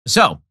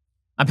So,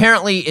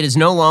 apparently it is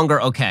no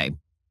longer okay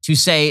to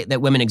say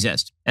that women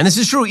exist. And this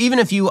is true even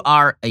if you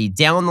are a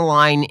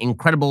down-the-line,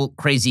 incredible,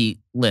 crazy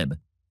lib.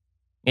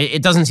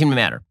 It doesn't seem to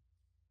matter.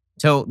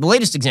 So the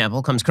latest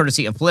example comes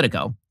courtesy of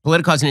Politico.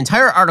 Politico has an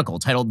entire article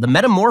titled The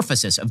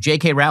Metamorphosis of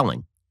JK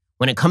Rowling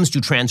when it comes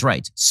to trans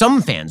rights.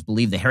 Some fans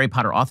believe the Harry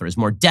Potter author is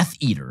more Death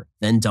Eater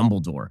than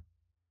Dumbledore.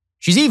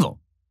 She's evil.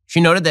 She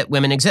noted that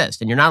women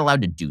exist, and you're not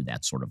allowed to do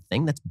that sort of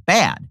thing. That's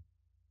bad.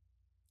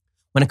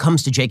 When it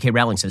comes to JK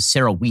Rowling, says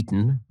Sarah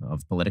Wheaton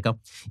of Politico,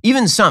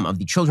 even some of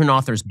the children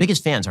author's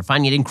biggest fans are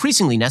finding it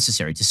increasingly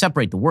necessary to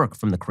separate the work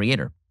from the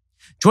creator.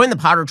 Join the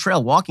Potter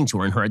Trail walking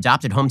tour in her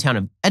adopted hometown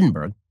of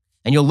Edinburgh,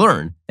 and you'll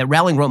learn that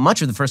Rowling wrote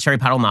much of the first Harry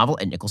Potter novel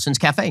at Nicholson's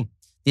Cafe.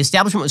 The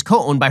establishment was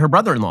co-owned by her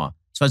brother-in-law,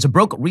 so as a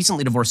broke,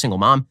 recently divorced single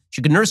mom,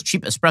 she could nurse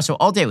cheap espresso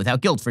all day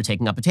without guilt for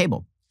taking up a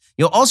table.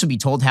 You'll also be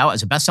told how,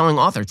 as a best-selling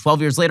author, 12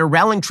 years later,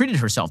 Rowling treated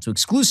herself to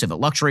exclusive at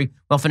luxury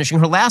while finishing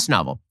her last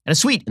novel at a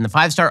suite in the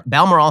 5-star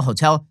Balmoral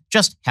Hotel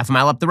just half a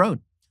mile up the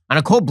road. On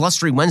a cold,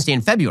 blustery Wednesday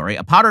in February,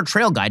 a Potter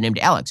Trail guide named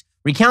Alex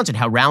recounted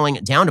how Rowling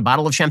downed a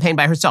bottle of champagne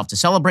by herself to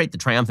celebrate the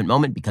triumphant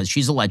moment because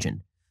she's a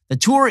legend. The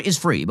tour is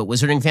free, but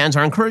Wizarding fans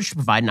are encouraged to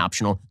provide an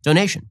optional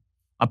donation.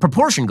 A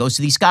proportion goes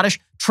to the Scottish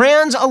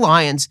Trans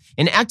Alliance,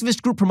 an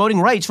activist group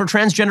promoting rights for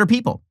transgender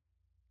people.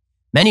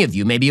 Many of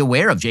you may be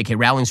aware of JK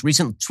Rowling's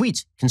recent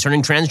tweets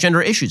concerning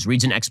transgender issues,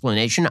 reads an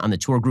explanation on the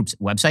tour group's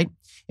website.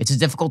 It's a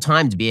difficult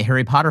time to be a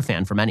Harry Potter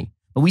fan for many,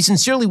 but we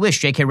sincerely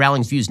wish JK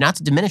Rowling's views not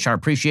to diminish our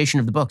appreciation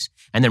of the books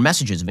and their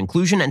messages of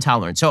inclusion and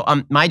tolerance. So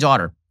my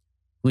daughter,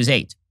 who is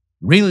 8,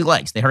 really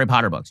likes the Harry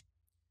Potter books.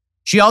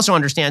 She also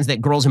understands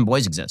that girls and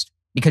boys exist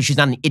because she's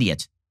not an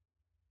idiot.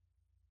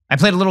 I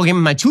played a little game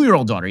with my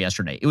 2-year-old daughter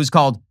yesterday. It was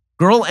called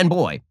Girl and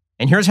Boy,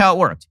 and here's how it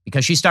worked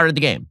because she started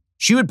the game.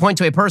 She would point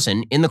to a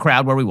person in the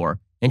crowd where we were,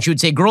 and she would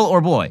say girl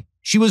or boy.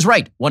 She was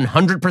right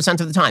 100%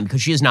 of the time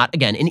because she is not,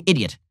 again, an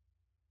idiot.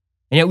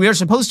 And yet we are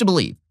supposed to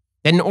believe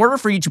that in order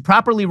for you to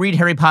properly read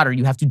Harry Potter,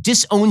 you have to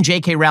disown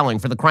JK Rowling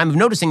for the crime of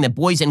noticing that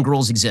boys and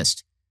girls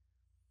exist.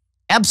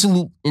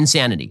 Absolute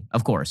insanity,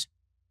 of course.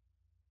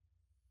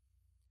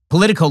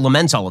 Politico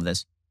laments all of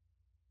this.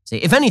 Say,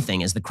 if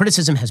anything, as the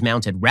criticism has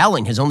mounted,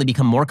 Rowling has only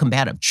become more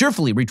combative,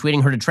 cheerfully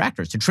retweeting her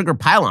detractors to trigger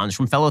pile-ons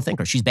from fellow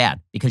thinkers. She's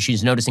bad because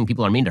she's noticing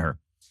people are mean to her.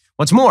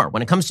 What's more,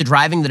 when it comes to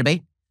driving the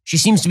debate, she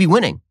seems to be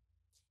winning.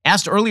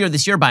 Asked earlier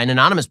this year by an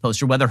anonymous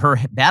poster whether her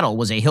battle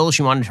was a hill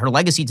she wanted her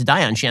legacy to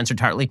die on, she answered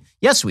tartly,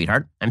 "Yes,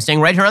 sweetheart. I'm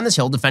staying right here on this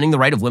hill defending the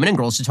right of women and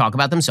girls to talk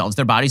about themselves,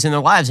 their bodies, and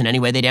their lives in any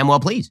way they damn well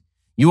please.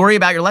 You worry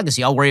about your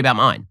legacy, I'll worry about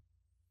mine."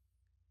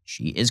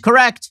 She is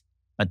correct,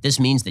 but this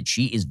means that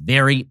she is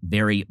very,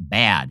 very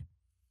bad.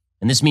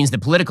 And this means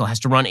that Politico has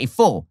to run a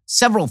full,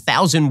 several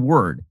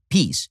thousand-word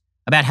piece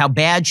about how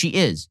bad she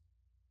is,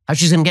 how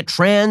she's going to get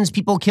trans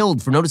people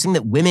killed for noticing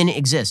that women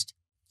exist.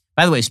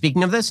 By the way,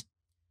 speaking of this,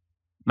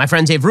 my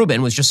friend Dave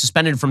Rubin was just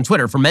suspended from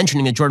Twitter for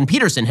mentioning that Jordan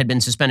Peterson had been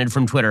suspended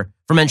from Twitter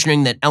for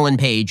mentioning that Ellen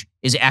Page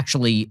is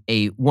actually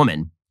a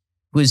woman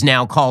who is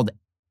now called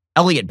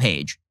Elliot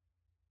Page,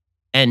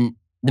 and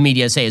the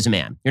media say is a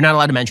man. You're not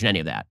allowed to mention any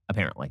of that,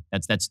 apparently.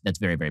 That's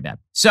very, very bad.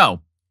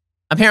 So,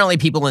 apparently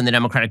people in the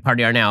Democratic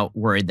Party are now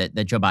worried that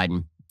Joe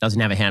Biden doesn't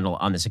have a handle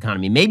on this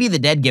economy. Maybe the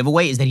dead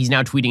giveaway is that he's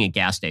now tweeting at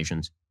gas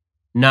stations.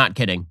 Not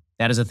kidding.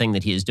 That is a thing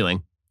that he is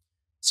doing.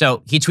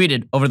 So he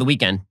tweeted over the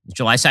weekend,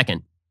 July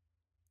 2nd,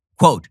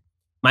 quote,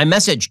 "My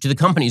message to the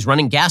companies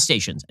running gas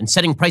stations and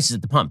setting prices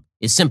at the pump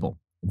is simple.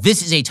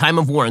 This is a time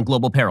of war and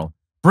global peril.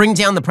 Bring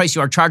down the price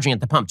you are charging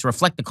at the pump to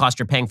reflect the cost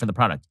you're paying for the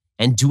product,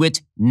 and do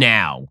it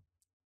now."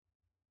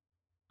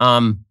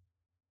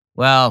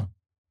 Well,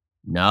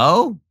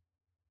 no,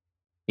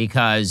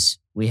 because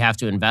we have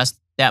to invest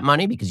that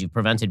money because you've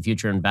prevented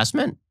future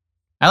investment.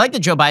 I like that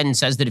Joe Biden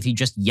says that if he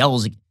just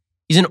yells,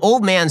 he's an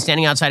old man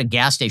standing outside a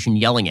gas station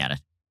yelling at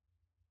it.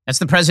 That's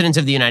the president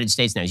of the United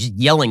States now. He's just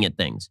yelling at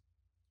things.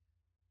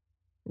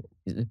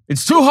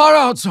 It's too hot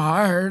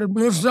outside.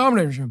 It's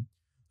domination.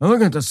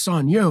 Look at the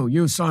sun.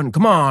 You son.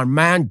 Come on,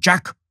 man.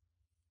 Jack.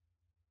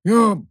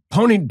 You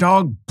pony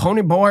dog,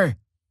 pony boy.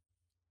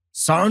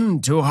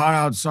 Sun, too hot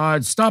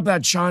outside. Stop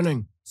that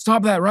shining.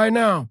 Stop that right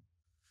now.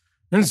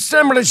 And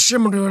simmer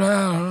shimmer to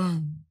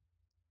that.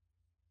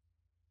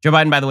 Joe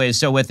Biden, by the way, is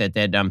so with it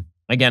that,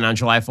 again, on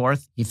July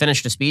 4th, he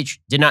finished a speech,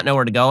 did not know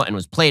where to go, and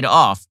was played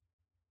off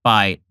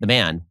by the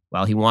band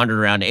while he wandered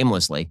around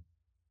aimlessly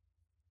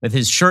with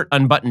his shirt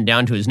unbuttoned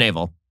down to his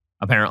navel.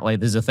 Apparently,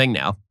 this is a thing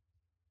now.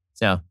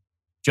 So,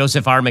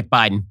 Joseph R.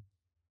 McBiden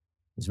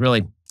is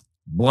really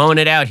blowing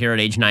it out here at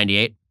age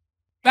 98.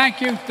 Thank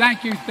you.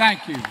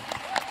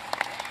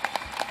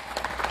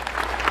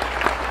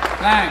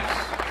 Thanks.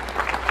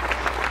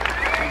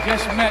 I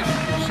just met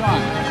your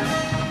son.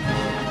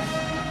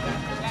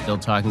 Still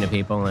talking to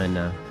people, and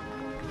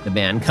the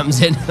band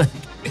comes in.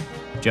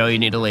 Joe, you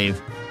need to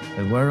leave.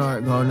 Like, where do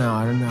I go now?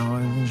 I don't know.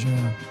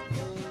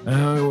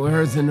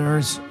 Where's the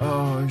nurse?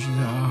 Oh, she's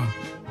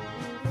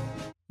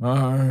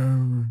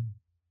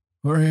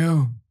who are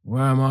you?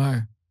 Where am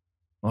I?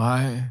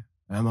 Why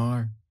am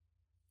I?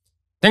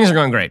 Things are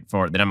going great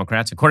for the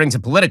Democrats. According to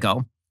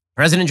Politico,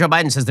 President Joe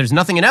Biden says there's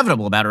nothing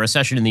inevitable about a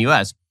recession in the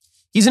U.S.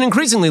 He's an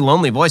increasingly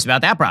lonely voice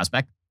about that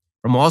prospect.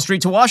 From Wall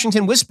Street to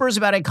Washington, whispers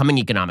about a coming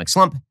economic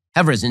slump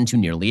have risen to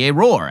nearly a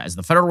roar as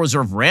the Federal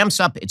Reserve ramps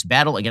up its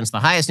battle against the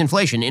highest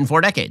inflation in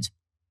 4 decades.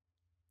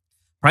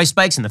 Price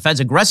spikes and the Fed's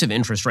aggressive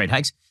interest rate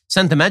hikes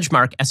sent the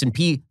benchmark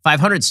S&P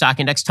 500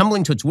 stock index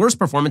tumbling to its worst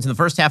performance in the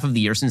first half of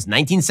the year since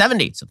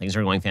 1970. So things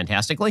are going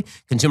fantastically.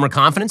 Consumer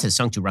confidence has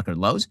sunk to record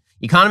lows.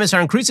 Economists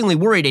are increasingly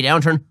worried a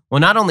downturn will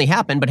not only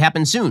happen, but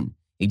happen soon,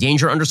 a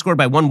danger underscored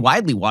by one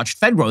widely watched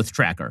Fed growth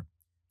tracker.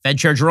 Fed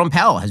Chair Jerome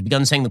Powell has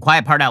begun saying the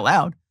quiet part out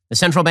loud. The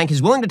central bank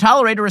is willing to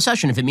tolerate a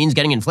recession if it means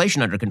getting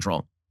inflation under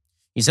control.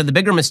 He said the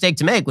bigger mistake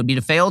to make would be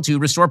to fail to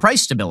restore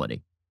price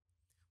stability.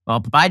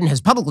 While Biden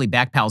has publicly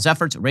backed Powell's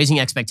efforts, raising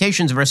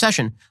expectations of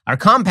recession are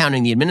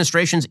compounding the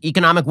administration's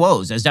economic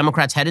woes as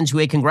Democrats head into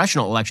a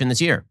congressional election this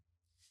year.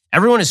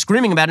 Everyone is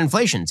screaming about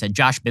inflation, said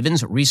Josh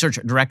Bivens, research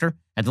director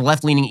at the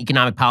left-leaning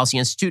Economic Policy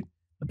Institute,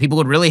 but people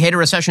would really hate a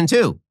recession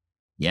too.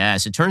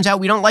 Yes, it turns out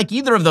we don't like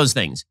either of those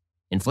things.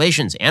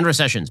 Inflations and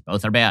recessions,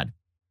 both are bad.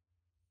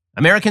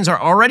 Americans are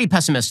already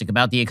pessimistic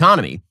about the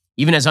economy,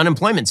 even as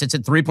unemployment sits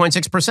at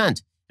 3.6%,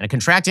 and a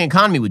contracting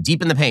economy would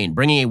deepen the pain,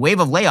 bringing a wave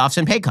of layoffs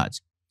and pay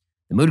cuts.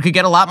 The mood could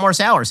get a lot more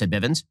sour, said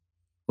Bivens,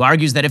 who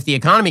argues that if the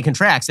economy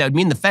contracts, that would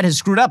mean the Fed has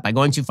screwed up by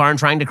going too far and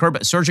trying to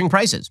curb surging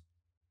prices.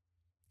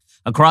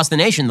 Across the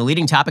nation, the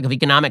leading topic of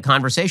economic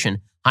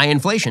conversation, high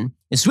inflation,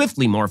 is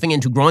swiftly morphing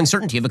into growing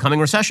certainty of a coming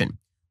recession.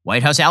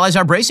 White House allies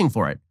are bracing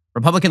for it.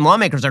 Republican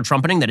lawmakers are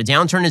trumpeting that a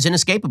downturn is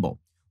inescapable.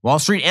 Wall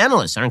Street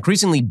analysts are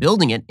increasingly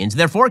building it into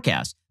their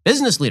forecasts.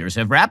 Business leaders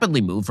have rapidly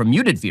moved from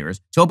muted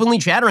fears to openly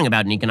chattering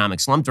about an economic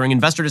slump during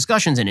investor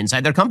discussions and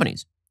inside their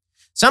companies.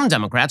 Some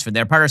Democrats, for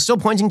their part, are still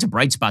pointing to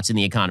bright spots in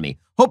the economy,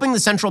 hoping the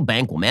central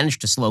bank will manage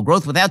to slow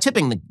growth without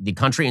tipping the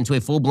country into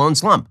a full-blown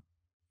slump.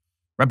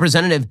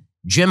 Representative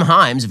Jim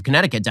Himes of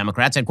Connecticut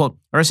Democrats said, quote,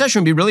 "A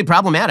recession would be really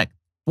problematic.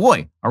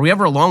 Boy, are we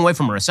ever a long way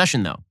from a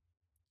recession, though."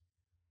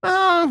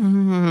 Well,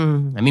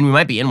 we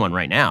might be in one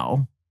right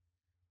now.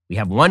 We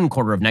have 1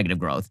 quarter of negative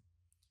growth.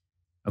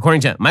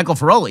 According to Michael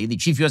Feroli, the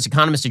chief U.S.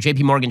 economist at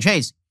JP Morgan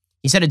Chase,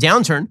 he said a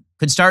downturn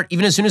could start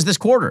even as soon as this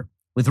quarter,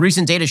 with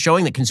recent data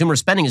showing that consumer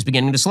spending is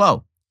beginning to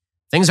slow.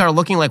 Things are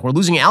looking like we're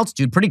losing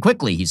altitude pretty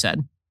quickly, he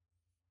said.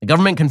 The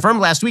government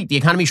confirmed last week the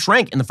economy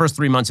shrank in the first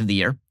 3 months of the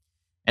year.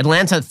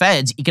 Atlanta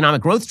Fed's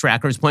economic growth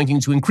tracker is pointing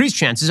to increased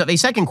chances of a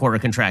second quarter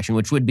contraction,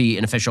 which would be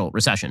an official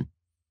recession,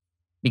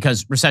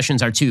 because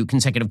recessions are 2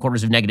 consecutive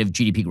quarters of negative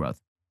GDP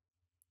growth.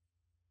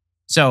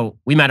 So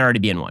we might already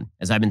be in one,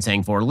 as I've been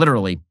saying for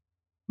literally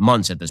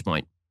months at this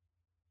point.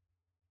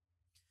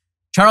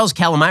 Charles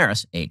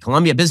Calamiris, a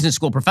Columbia Business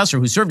School professor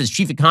who served as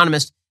chief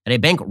economist at a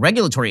bank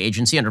regulatory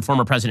agency under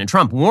former President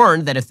Trump,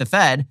 warned that if the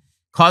Fed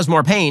caused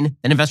more pain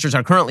than investors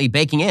are currently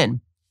baking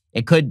in,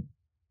 it could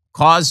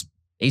cause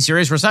a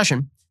serious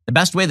recession. The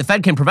best way the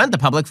Fed can prevent the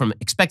public from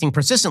expecting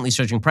persistently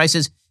surging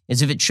prices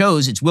is if it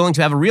shows it's willing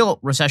to have a real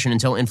recession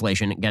until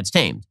inflation gets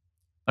tamed.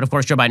 But of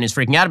course, Joe Biden is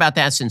freaking out about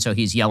that, and so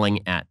he's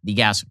yelling at the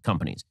gas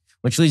companies,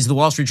 which leads the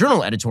Wall Street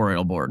Journal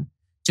editorial board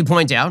to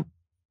point out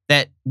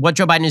that what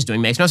Joe Biden is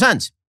doing makes no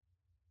sense.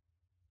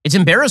 It's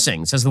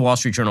embarrassing, says the Wall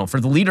Street Journal, for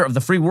the leader of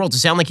the free world to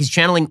sound like he's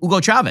channeling Hugo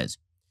Chavez.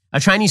 A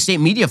Chinese state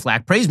media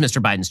flack praised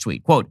Mr. Biden's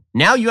tweet. Quote,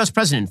 "Now U.S.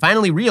 president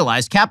finally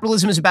realized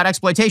capitalism is about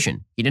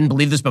exploitation. He didn't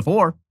believe this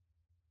before.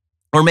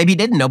 Or maybe he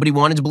didn't. Nobody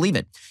wanted to believe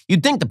it.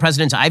 You'd think the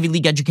president's Ivy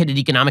League-educated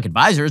economic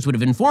advisors would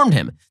have informed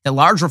him that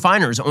large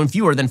refiners own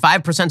fewer than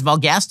 5% of all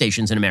gas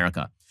stations in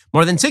America.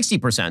 More than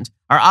 60%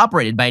 are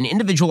operated by an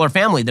individual or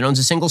family that owns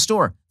a single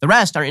store. The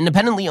rest are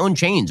independently owned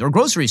chains or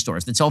grocery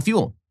stores that sell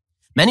fuel.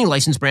 Many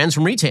licensed brands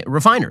from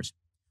refiners.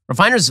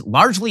 Refiners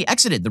largely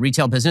exited the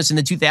retail business in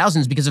the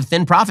 2000s because of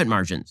thin profit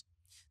margins.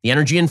 The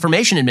Energy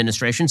Information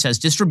Administration says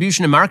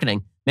distribution and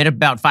marketing made up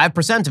about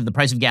 5% of the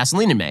price of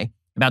gasoline in May,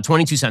 about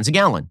 22 cents a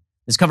gallon.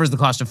 This covers the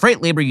cost of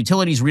freight, labor,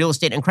 utilities, real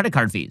estate, and credit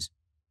card fees.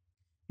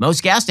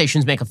 Most gas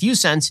stations make a few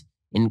cents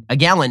in a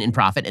gallon in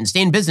profit and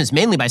stay in business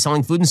mainly by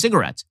selling food and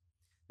cigarettes.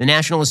 The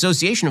National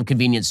Association of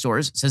Convenience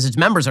Stores says its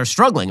members are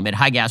struggling amid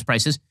high gas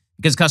prices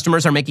because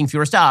customers are making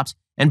fewer stops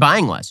and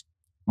buying less.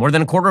 More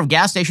than a quarter of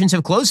gas stations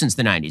have closed since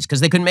the 90s because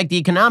they couldn't make the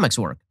economics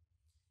work.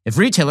 If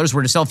retailers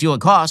were to sell fuel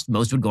at cost,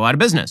 most would go out of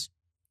business.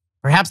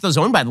 Perhaps those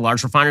owned by the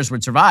large refiners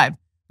would survive,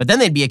 but then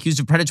they'd be accused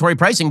of predatory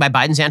pricing by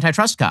Biden's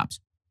antitrust cops.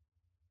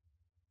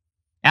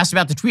 Asked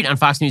about the tweet on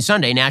Fox News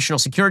Sunday, National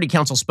Security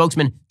Council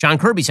spokesman John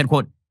Kirby said,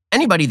 quote,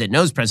 "Anybody that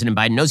knows President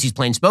Biden knows he's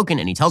plain spoken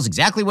and he tells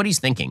exactly what he's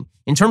thinking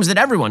in terms that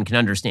everyone can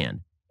understand."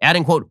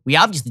 Adding, quote, "We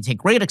obviously take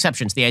great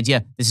exception to the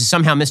idea this is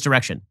somehow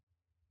misdirection."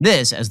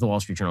 This, as the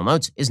Wall Street Journal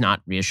notes, is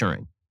not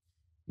reassuring.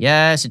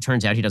 Yes, it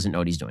turns out he doesn't know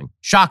what he's doing.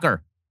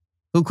 Shocker.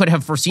 Who could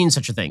have foreseen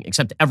such a thing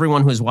except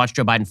everyone who has watched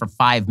Joe Biden for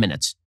 5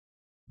 minutes?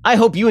 I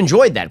hope you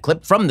enjoyed that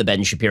clip from The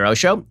Ben Shapiro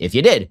Show. If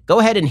you did, go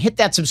ahead and hit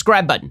that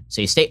subscribe button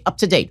so you stay up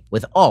to date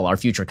with all our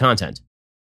future content.